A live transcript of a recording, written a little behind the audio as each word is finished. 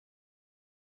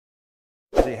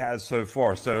he has so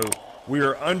far. So we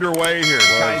are underway here.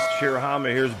 Hiroshima,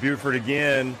 here's Buford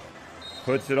again.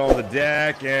 Puts it on the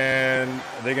deck, and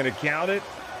are they going to count it?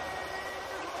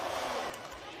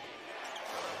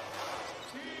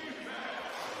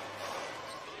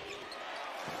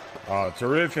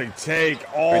 Terrific take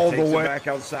all the way back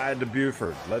outside to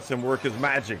Buford. Lets him work his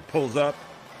magic. Pulls up,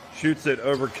 shoots it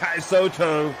over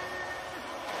Soto.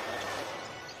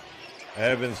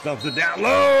 Evans stumps it down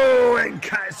low, and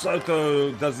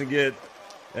Soto doesn't get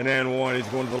an and one. He's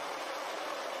going to the...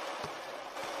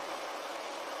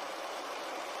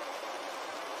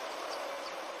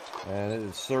 And it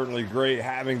is certainly great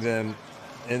having them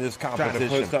in this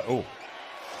competition.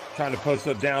 Trying to post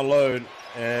up down low,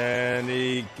 and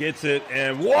he gets it,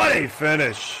 and what a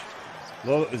finish.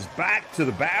 Is back to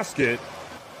the basket.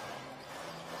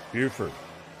 Buford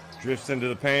drifts into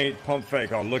the paint, pump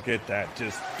fake. Oh, look at that.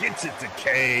 Just gets it to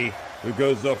K, who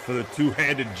goes up for the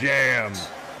two-handed jam.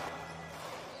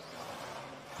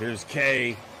 Here's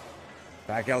K.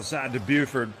 Back outside to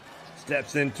Buford.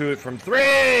 Steps into it from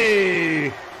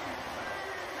three.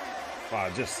 Wow,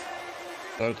 just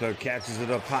Soto catches it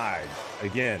up high.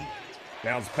 Again,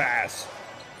 bounce pass.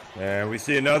 And we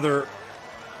see another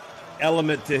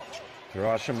element to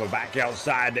Hiroshima back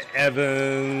outside to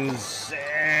Evans.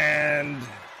 And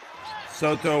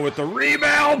Soto with the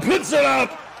rebound, puts it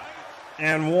up.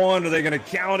 And one, are they going to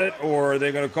count it or are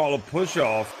they going to call a push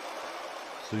off?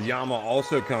 So Yama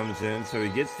also comes in, so he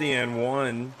gets the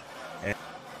N1. And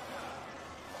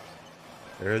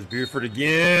there's Buford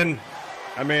again.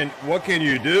 I mean, what can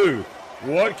you do?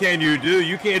 What can you do?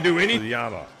 You can't do anything.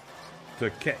 Yama to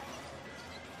K.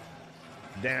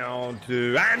 Down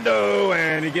to Ando,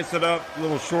 and he gets it up a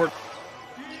little short.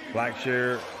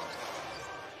 Blackshear,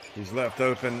 he's left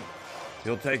open.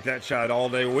 He'll take that shot all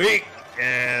day week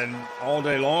and all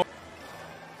day long.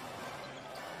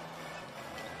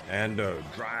 Ando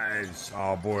drives.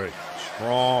 Oh boy,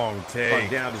 strong take.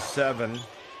 Down to 7.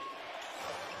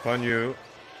 Funyu.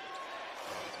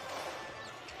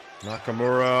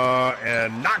 Nakamura,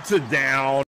 and knocks it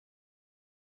down.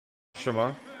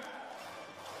 Shima.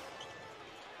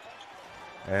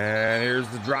 And here's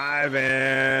the drive,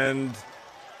 and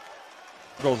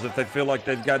goes if they feel like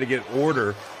they've got to get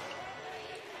order.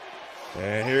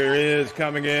 And here he is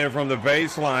coming in from the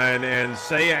baseline, and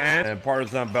Seiya and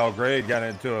Partizan Belgrade got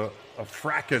into a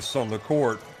fracas on the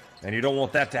court, and you don't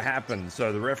want that to happen,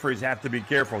 so the referees have to be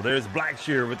careful. There's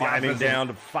Blackshear with the down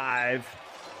to 5.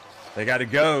 They got to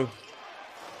go.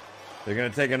 They're going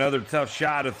to take another tough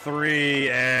shot of 3,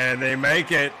 and they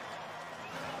make it.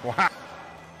 Wow.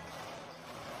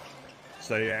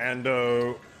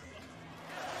 Ando.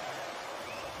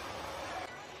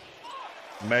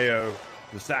 Mayo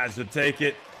decides to take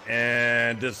it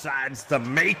and decides to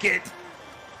make it.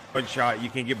 One shot, you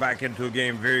can get back into a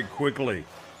game very quickly.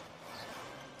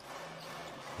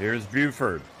 Here's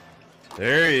Buford.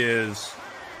 There he is.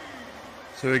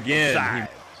 So again,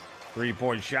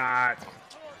 three-point shot.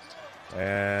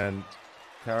 And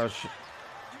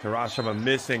Hiroshima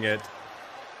missing it.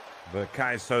 But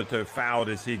Soto fouled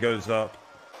as he goes up.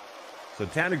 So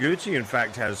Taniguchi, in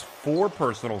fact, has 4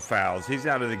 personal fouls. He's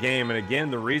out of the game. And again,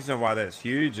 the reason why that's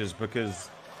huge is because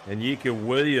Inyika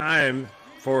Williams time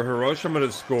for Hiroshima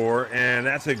to score. And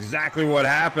that's exactly what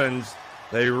happens.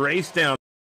 They race down.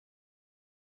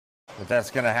 But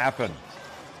that's going to happen.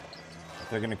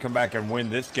 They're going to come back and win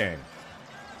this game.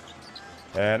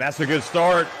 And that's a good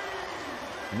start.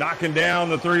 Knocking down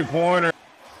the three-pointer.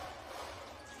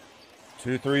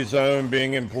 2-3 zone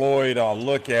being employed. Oh,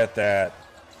 look at that.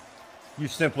 You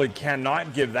simply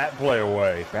cannot give that play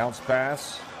away. Bounce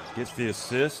pass. Gets the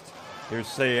assist. Here's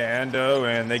Ando,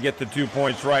 and they get the 2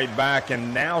 points right back.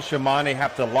 And now Shimane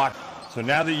have to lock. So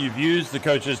now that you've used the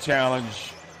coach's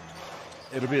challenge,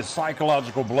 it'll be a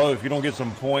psychological blow if you don't get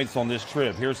some points on this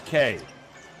trip. Here's K.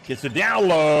 Gets it down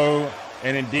low.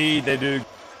 And indeed, they do.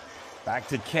 Back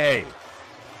to K.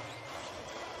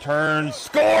 Turns,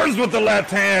 scores with the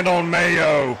left hand on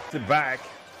Mayo. Back.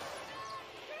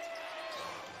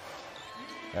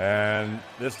 And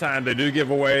this time they do give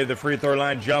away the free throw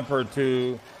line jumper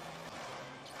to,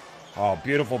 oh,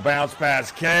 beautiful bounce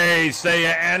pass. K,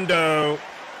 Ando.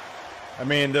 I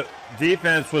mean, the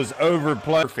defense was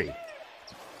overplayed.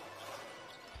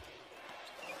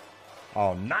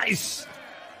 Oh, nice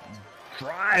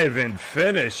drive and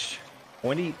finish.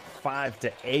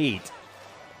 25-8.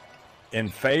 In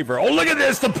favor. Oh, look at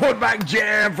this. The putback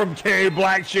jam from K.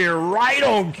 Blackshear right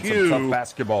on cue. Some tough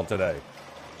basketball today.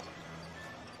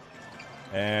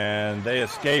 And they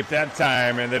escape that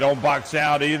time, and they don't box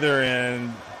out either,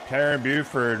 and Karen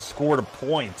Buford scored a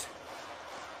point.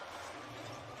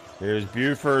 Here's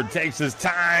Buford, takes his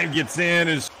time, gets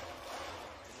in.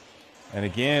 And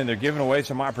again, they're giving away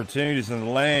some opportunities in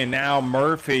the lane. Now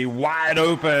Murphy wide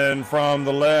open from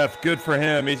the left. Good for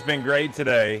him. He's been great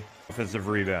today. Offensive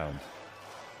rebound.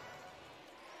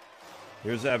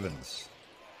 Here's Evans.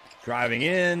 Driving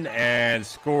in and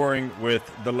scoring with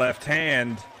the left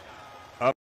hand.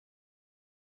 Up.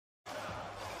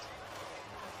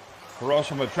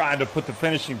 Hiroshima tried to put the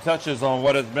finishing touches on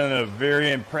what has been a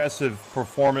very impressive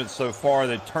performance so far.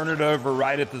 They turn it over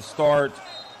right at the start.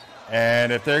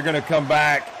 And if they're going to come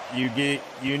back, you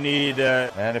need,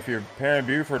 and if you're Perrin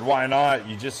Buford, why not?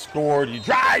 You just scored, you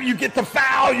drive, you get the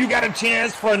foul, you got a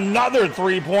chance for another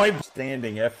 3-point.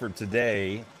 Standing effort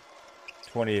today,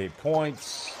 28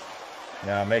 points.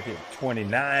 Now make it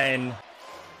 29.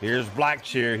 Here's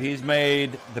Blackshear. He's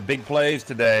made the big plays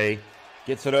today.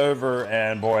 Gets it over,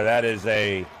 and boy, that is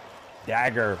a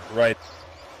dagger right.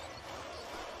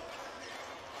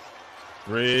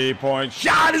 3-point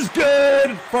shot is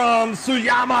good from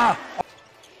Suyama.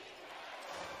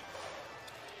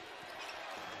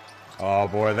 Oh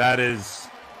boy, that is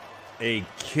a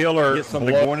killer. Get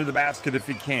something going to the basket if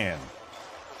he can.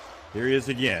 Here he is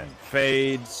again.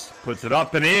 Fades, puts it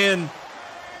up and in.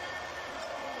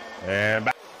 And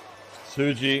back.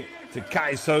 Suji to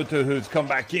Kai Soto, who's come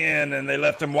back in, and they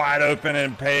left him wide open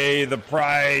and pay the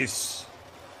price.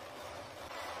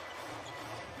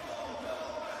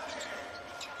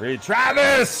 Reed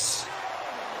Travis.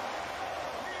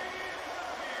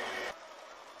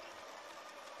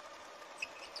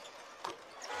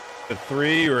 The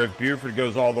three, or if Buford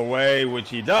goes all the way, which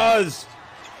he does,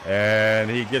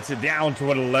 and he gets it down to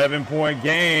an 11-point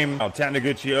game. Now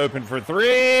Taniguchi open for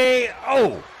three.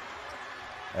 Oh!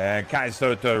 And Kai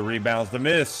Soto rebounds the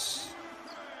miss.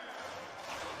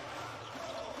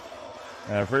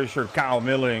 And I'm pretty sure Kyle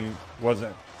Milling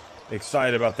wasn't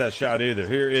excited about that shot either.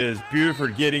 Here is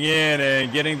Buford getting in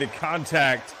and getting the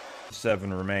contact.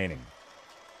 7 remaining.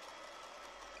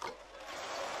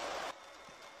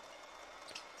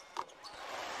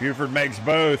 Buford makes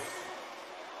both.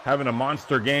 Having a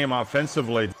monster game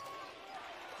offensively.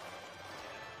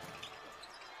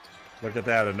 Look at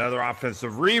that, another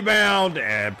offensive rebound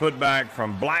and put back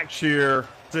from Blackshear.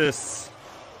 Assists.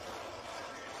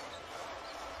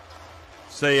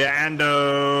 Seiya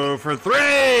Ando for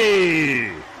three.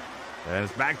 And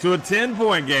it's back to a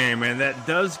 10-point game, and that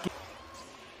does.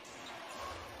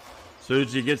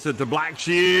 Suji gets it to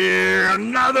Blackshear.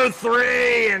 Another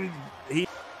three, and he.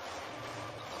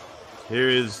 Here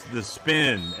is the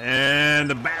spin, and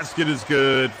the basket is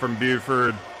good from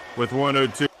Buford with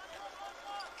 102.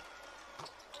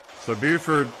 So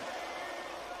Buford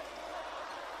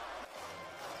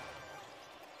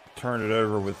turn it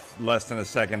over with less than a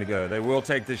second to go. They will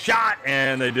take the shot,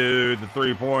 and they do. The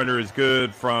three-pointer is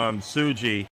good from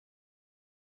Suji.